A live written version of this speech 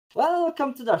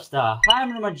Welcome to Dashta,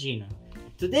 I'm Ramajina.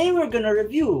 Today we're gonna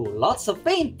review lots of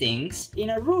paintings in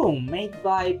a room made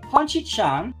by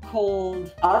Punchy-chan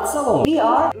called Art Salon. We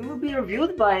will be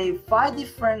reviewed by 5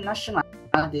 different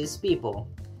nationalities people.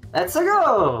 Let's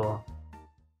go!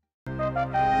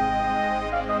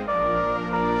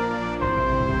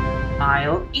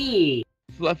 I'll eat.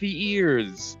 Fluffy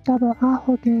ears. Double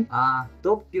ahoge.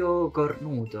 Doppio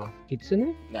cornuto.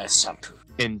 Kitsune. Nice shampoo.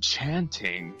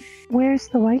 Enchanting. Where's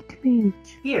the white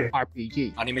mage? Here.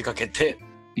 RPG. アニメ化決定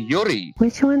Yori.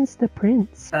 Which one's the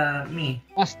prince? Me.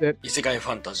 Busted. 異世界フ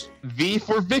ァンタジー V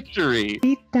for victory.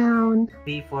 Beat down.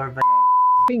 B for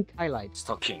Pink highlights. ス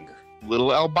トッキング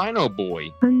Little albino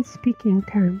boy. Unspeaking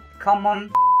terms.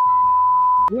 common.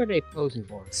 Who are they posing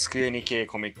for? 机に系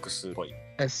コミックスっぽい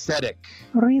Aesthetic.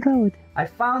 Reload. I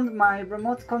found my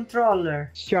remote controller.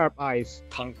 Sharp eyes.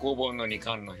 単行本の2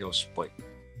巻の表紙っぽい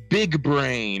Big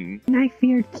brain.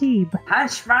 Knife-eared Keeb.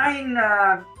 Handshrine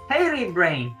hairy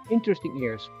brain. Interesting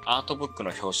ears. アートブック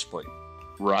の表紙っぽい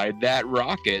Ride that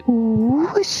rocket.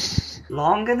 Whoosh.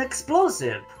 Long and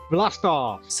explosive. Blast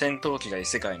off. 戦闘機が異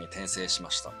世界に転生しま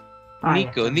した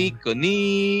Nico Nico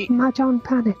ni. Mahjong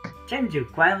panic. Chenju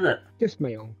Kwanle. Just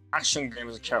my own. アクションゲー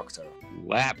ムズキャラクター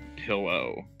Lap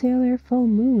pillow. Sailor full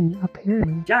moon,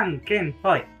 apparently. Janken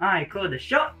Poi. I called a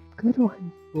shot. Good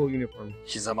one. Full uniform.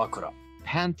 膝枕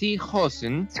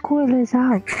Pantyhosen. School is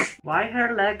out. Why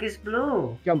her leg is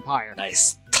blue? Jump higher. ナイ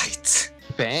スタイツ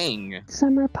Fang.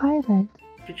 Summer pilot.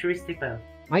 Futuristic bell.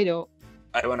 Mido.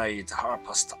 I wanna eat her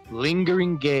pasta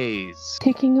Lingering gaze.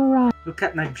 Taking a ride. Look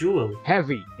at my jewel.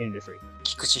 Heavy industry.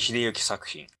 菊池秀幸作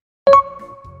品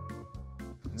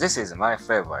This is my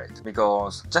favorite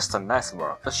because just a nice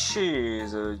word. She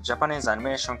is a Japanese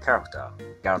animation character,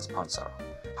 Girls Panzer.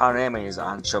 Her name is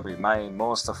Anchovy, my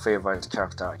most favorite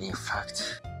character. In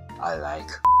fact, I like.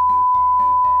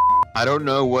 I don't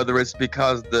know whether it's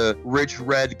because the rich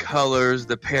red colors,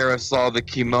 the parasol, the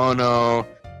kimono,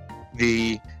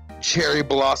 the cherry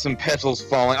blossom petals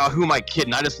falling. Oh, who am I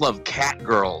kidding? I just love cat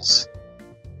girls.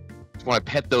 Just want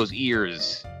to pet those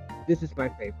ears. This is my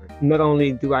favorite. Not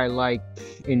only do I like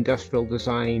industrial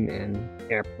design and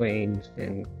airplanes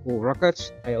and cool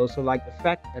rockets, I also like the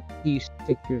fact that these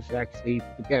pictures actually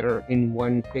together in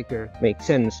one figure make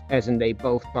sense, as in they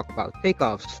both talk about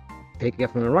takeoffs, taking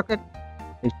off on a rocket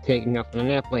and taking off on an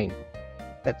airplane.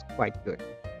 That's quite good.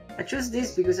 I chose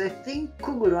this because I think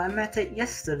Kuguro, I met it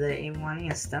yesterday in one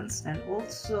instance, and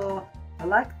also I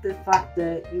like the fact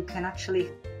that you can actually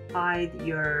hide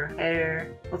your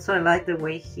hair. Also, I like the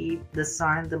way he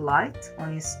designed the light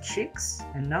on his cheeks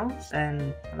and nose,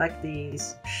 and I like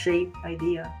this shape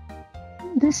idea.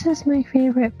 This is my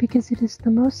favorite because it is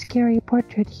the most scary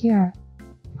portrait here.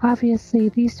 Obviously,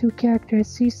 these two characters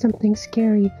see something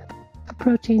scary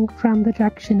approaching from the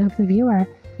direction of the viewer,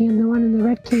 and the one in the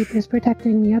red cape is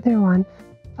protecting the other one.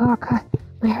 Oh god,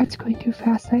 my heart's going too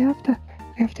fast. I have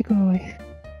to go away.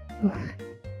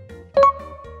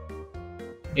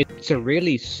 It's a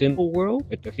really simple world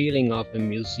with the feeling of a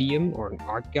museum or an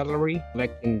art gallery,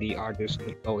 collecting the artists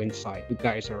that go inside. You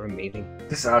guys are amazing.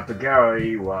 This art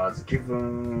gallery was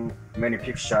given many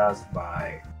pictures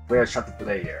by VRCHAT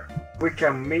player. We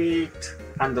can meet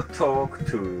and talk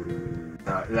to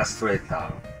the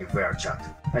illustrator in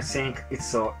VRCHAT. I think it's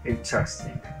so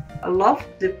interesting. I love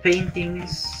the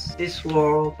paintings, this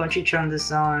world, Punchy-chan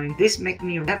design. This makes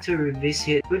me have to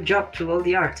revisit. Good job to all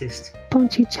the artists.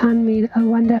 Punchy-chan made a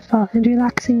wonderful and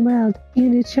relaxing world,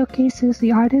 and it showcases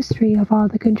the artistry of all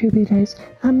the contributors.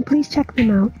 Please check them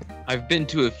out. I've been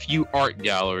to a few art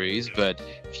galleries, but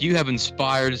few have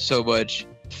inspired so much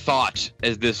thought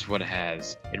as this one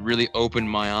has. It really opened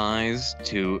my eyes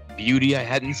to beauty I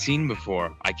hadn't seen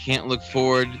before. I can't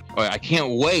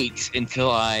wait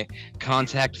until I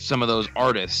contact some of those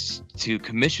artists to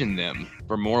commission them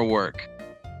for more work.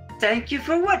 Thank you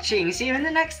for watching. See you in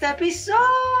the next episode.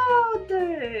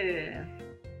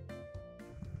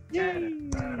 Yay.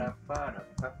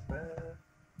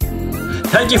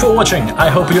 Thank you for watching. I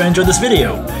hope you enjoyed this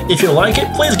video. If you like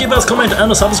it, please give us a comment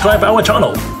and subscribe our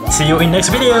channel. See you in next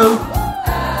video.